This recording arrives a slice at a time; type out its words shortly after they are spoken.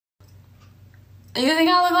You think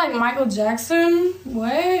I look like Michael Jackson?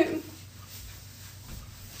 What?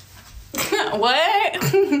 What?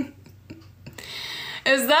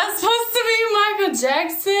 Is that supposed to be Michael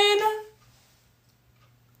Jackson?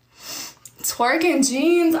 Twerking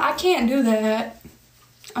jeans? I can't do that.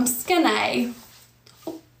 I'm skinny.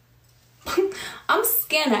 I'm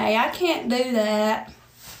skinny. I can't do that.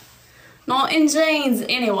 Not in jeans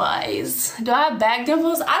anyways. Do I have back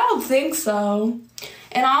dimples? I don't think so.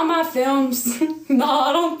 In all my films, no,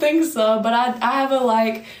 I don't think so. But I have a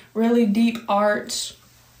like really deep arch.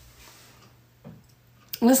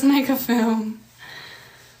 Let's make a film.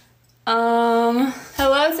 Hello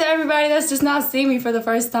to everybody that's just not seeing me for the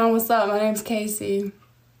first time. What's up? My name's Casey.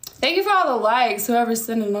 Thank you for all the likes, whoever's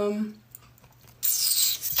sending them.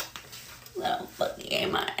 Little fucking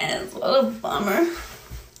in my ass. What a bummer.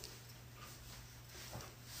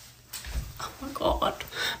 Oh my god.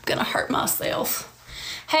 I'm gonna hurt myself.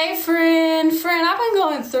 Hey friend, I've been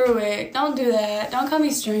going through it. Don't do that. Don't call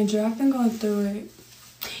me stranger. I've been going through it.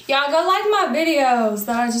 Y'all go like my videos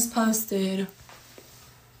that I just posted.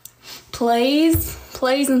 Please,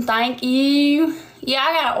 please and thank you. Yeah,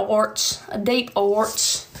 I got an arch, a deep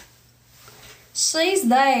arch. She's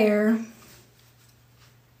there.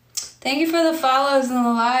 Thank you for the follows and the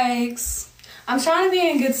likes. I'm trying to be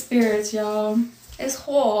in good spirits, y'all. It's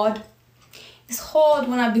hard. It's hard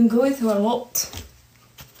when I've been going through a lot.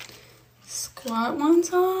 Squat one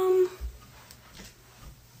time.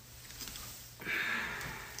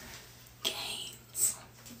 Gains.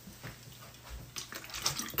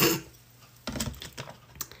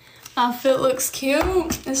 My fit looks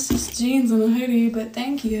cute. It's just jeans and a hoodie, but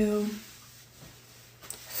thank you.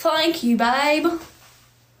 Thank you, babe.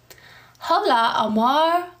 Hola,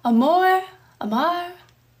 amor. Amor. Amor.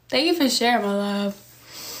 Thank you for sharing, my love.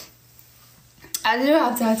 I do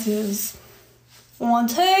have tattoos. 1,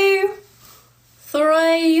 2,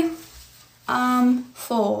 3,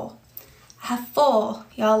 4. I have 4.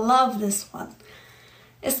 Y'all love this one.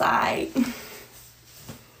 It's like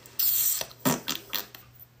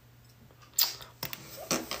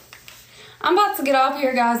I'm about to get off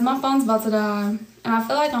here, guys. My phone's about to die. And I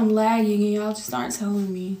feel like I'm lagging and y'all just aren't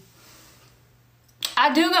telling me.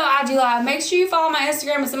 I do go IG Live. Make sure you follow my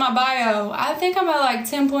Instagram. It's in my bio. I think I'm at like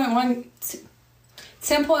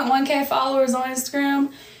 10.1K followers on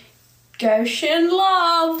Instagram. Goshen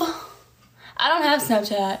love. I don't have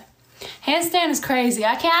Snapchat. Handstand is crazy.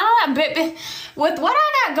 I can't. With what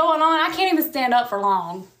I got going on, I can't even stand up for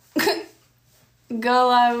long. Go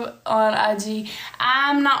live on IG.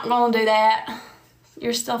 I'm not gonna do that.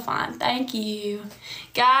 You're still fine. Thank you.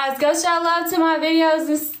 Guys, go show love to my videos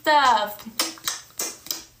and stuff.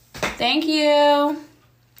 Thank you.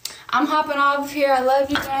 I'm hopping off here. I love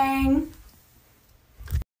you, gang.